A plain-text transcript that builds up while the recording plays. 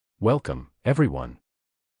Welcome, everyone.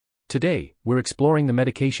 Today, we're exploring the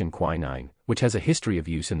medication quinine, which has a history of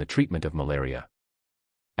use in the treatment of malaria.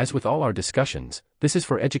 As with all our discussions, this is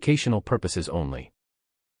for educational purposes only.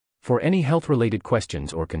 For any health-related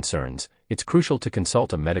questions or concerns, it's crucial to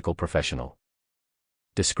consult a medical professional.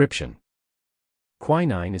 Description: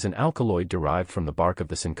 Quinine is an alkaloid derived from the bark of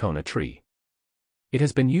the cinchona tree. It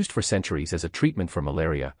has been used for centuries as a treatment for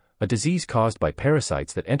malaria, a disease caused by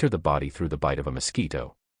parasites that enter the body through the bite of a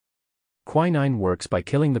mosquito. Quinine works by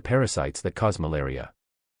killing the parasites that cause malaria.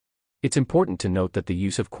 It's important to note that the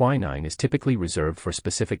use of quinine is typically reserved for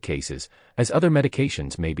specific cases, as other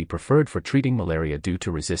medications may be preferred for treating malaria due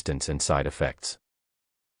to resistance and side effects.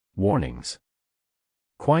 Warnings: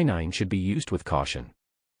 Quinine should be used with caution.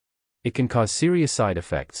 It can cause serious side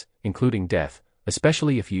effects, including death,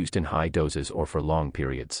 especially if used in high doses or for long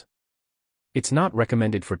periods. It's not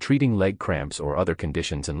recommended for treating leg cramps or other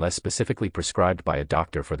conditions unless specifically prescribed by a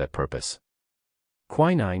doctor for that purpose.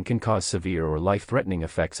 Quinine can cause severe or life-threatening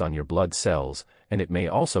effects on your blood cells, and it may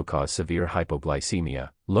also cause severe hypoglycemia,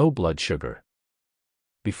 low blood sugar.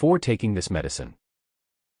 Before taking this medicine.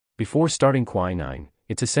 Before starting quinine,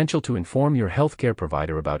 it's essential to inform your healthcare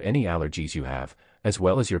provider about any allergies you have, as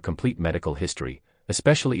well as your complete medical history,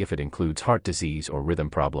 especially if it includes heart disease or rhythm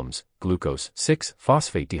problems, glucose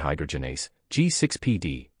 6-phosphate dehydrogenase,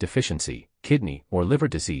 G6PD, deficiency, kidney or liver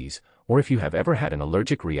disease, or if you have ever had an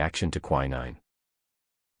allergic reaction to quinine.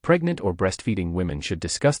 Pregnant or breastfeeding women should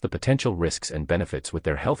discuss the potential risks and benefits with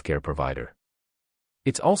their healthcare provider.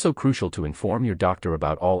 It's also crucial to inform your doctor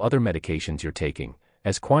about all other medications you're taking,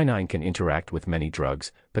 as quinine can interact with many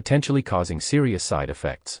drugs, potentially causing serious side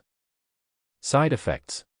effects. Side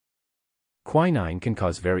effects: Quinine can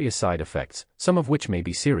cause various side effects, some of which may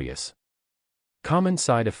be serious. Common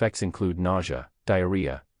side effects include nausea,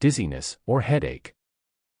 diarrhea, dizziness, or headache.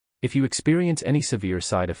 If you experience any severe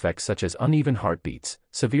side effects such as uneven heartbeats,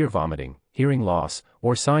 severe vomiting, hearing loss,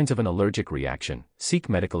 or signs of an allergic reaction, seek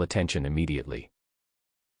medical attention immediately.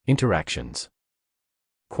 Interactions: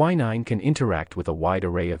 Quinine can interact with a wide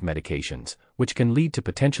array of medications, which can lead to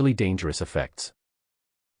potentially dangerous effects.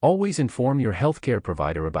 Always inform your healthcare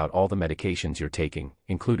provider about all the medications you're taking,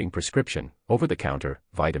 including prescription, over-the-counter,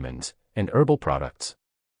 vitamins, and herbal products.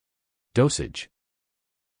 Dosage: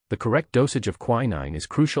 The correct dosage of quinine is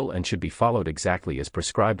crucial and should be followed exactly as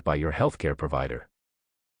prescribed by your healthcare provider.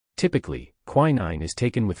 Typically, quinine is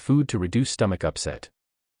taken with food to reduce stomach upset.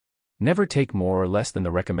 Never take more or less than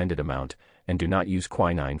the recommended amount, and do not use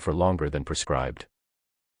quinine for longer than prescribed.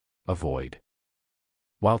 Avoid: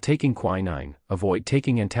 While taking quinine, avoid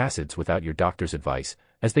taking antacids without your doctor's advice,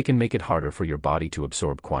 as they can make it harder for your body to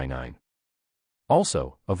absorb quinine.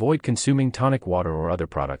 Also, avoid consuming tonic water or other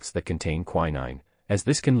products that contain quinine, as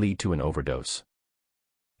this can lead to an overdose.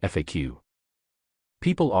 FAQ: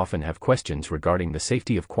 People often have questions regarding the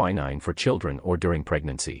safety of quinine for children or during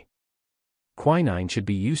pregnancy. Quinine should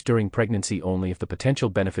be used during pregnancy only if the potential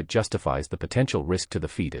benefit justifies the potential risk to the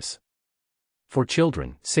fetus. For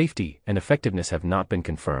children, safety and effectiveness have not been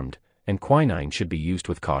confirmed, and quinine should be used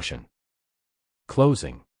with caution.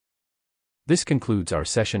 Closing: This concludes our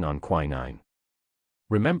session on quinine.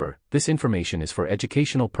 Remember, this information is for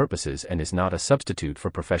educational purposes and is not a substitute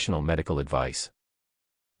for professional medical advice.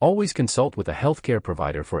 Always consult with a healthcare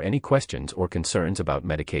provider for any questions or concerns about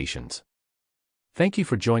medications. Thank you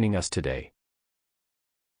for joining us today.